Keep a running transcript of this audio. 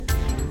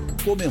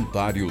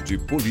Comentário de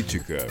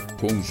política,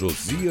 com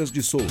Josias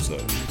de Souza.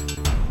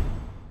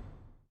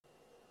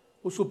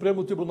 O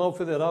Supremo Tribunal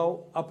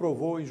Federal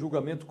aprovou em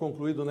julgamento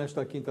concluído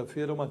nesta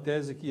quinta-feira uma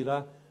tese que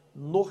irá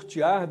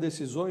nortear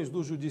decisões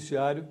do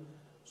Judiciário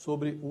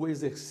sobre o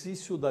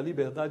exercício da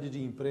liberdade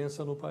de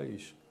imprensa no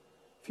país.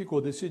 Ficou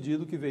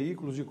decidido que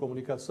veículos de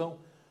comunicação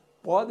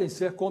podem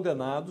ser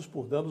condenados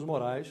por danos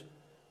morais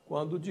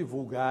quando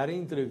divulgarem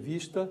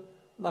entrevista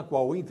na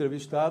qual o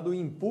entrevistado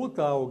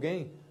imputa a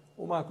alguém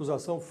uma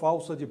acusação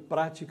falsa de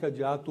prática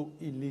de ato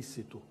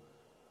ilícito.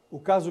 O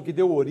caso que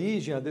deu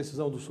origem à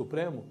decisão do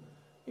Supremo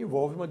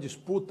envolve uma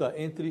disputa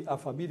entre a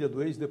família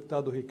do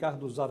ex-deputado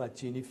Ricardo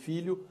Zaratini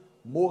Filho,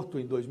 morto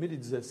em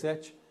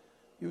 2017,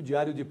 e o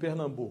Diário de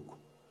Pernambuco.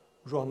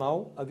 O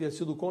jornal havia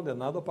sido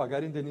condenado a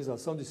pagar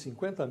indenização de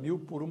 50 mil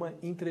por uma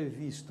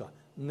entrevista.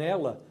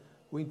 Nela,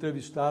 o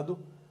entrevistado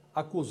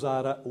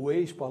acusara o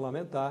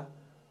ex-parlamentar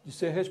de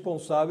ser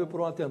responsável por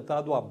um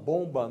atentado à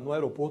bomba no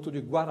aeroporto de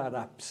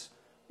Guararapes,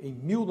 em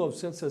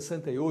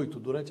 1968,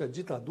 durante a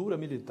ditadura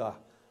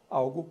militar,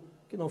 algo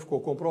que não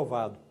ficou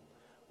comprovado.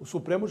 O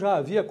Supremo já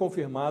havia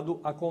confirmado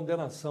a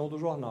condenação do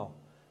jornal,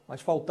 mas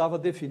faltava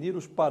definir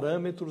os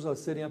parâmetros a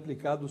serem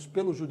aplicados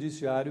pelo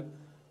Judiciário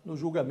no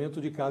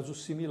julgamento de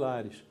casos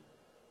similares.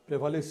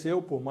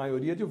 Prevaleceu, por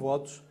maioria de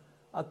votos,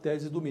 a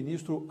tese do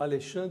ministro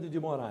Alexandre de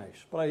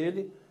Moraes. Para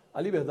ele, a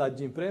liberdade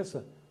de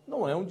imprensa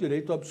não é um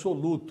direito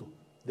absoluto,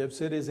 deve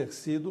ser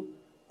exercido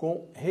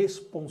com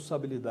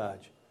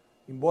responsabilidade.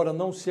 Embora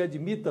não se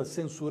admita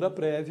censura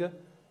prévia,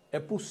 é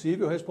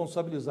possível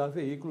responsabilizar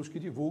veículos que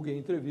divulguem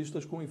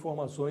entrevistas com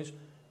informações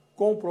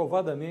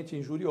comprovadamente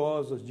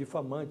injuriosas,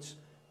 difamantes,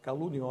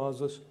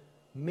 caluniosas,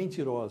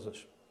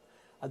 mentirosas.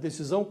 A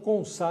decisão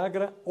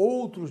consagra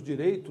outros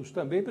direitos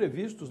também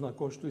previstos na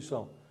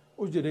Constituição: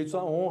 os direitos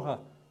à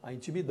honra, à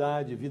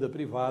intimidade, vida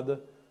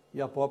privada e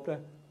à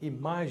própria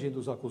imagem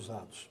dos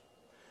acusados.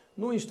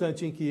 No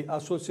instante em que a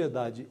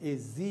sociedade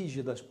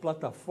exige das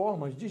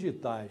plataformas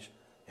digitais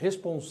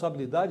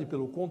responsabilidade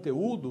pelo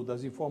conteúdo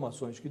das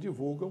informações que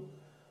divulgam,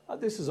 a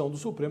decisão do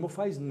Supremo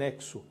faz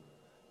nexo.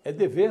 É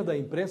dever da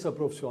imprensa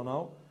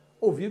profissional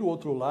ouvir o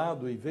outro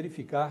lado e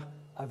verificar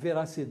a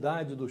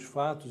veracidade dos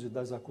fatos e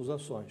das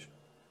acusações.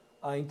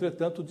 Há,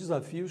 entretanto,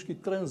 desafios que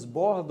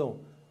transbordam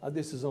a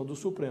decisão do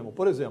Supremo.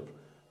 Por exemplo,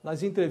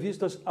 nas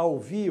entrevistas ao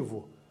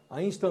vivo,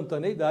 a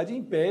instantaneidade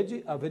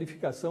impede a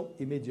verificação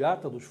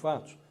imediata dos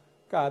fatos.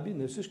 Cabe,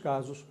 nesses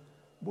casos,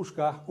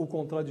 buscar o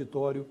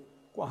contraditório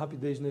com a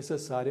rapidez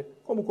necessária,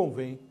 como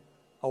convém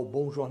ao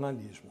bom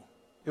jornalismo.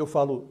 Eu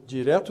falo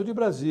direto de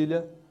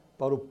Brasília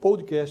para o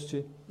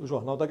podcast do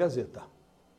Jornal da Gazeta.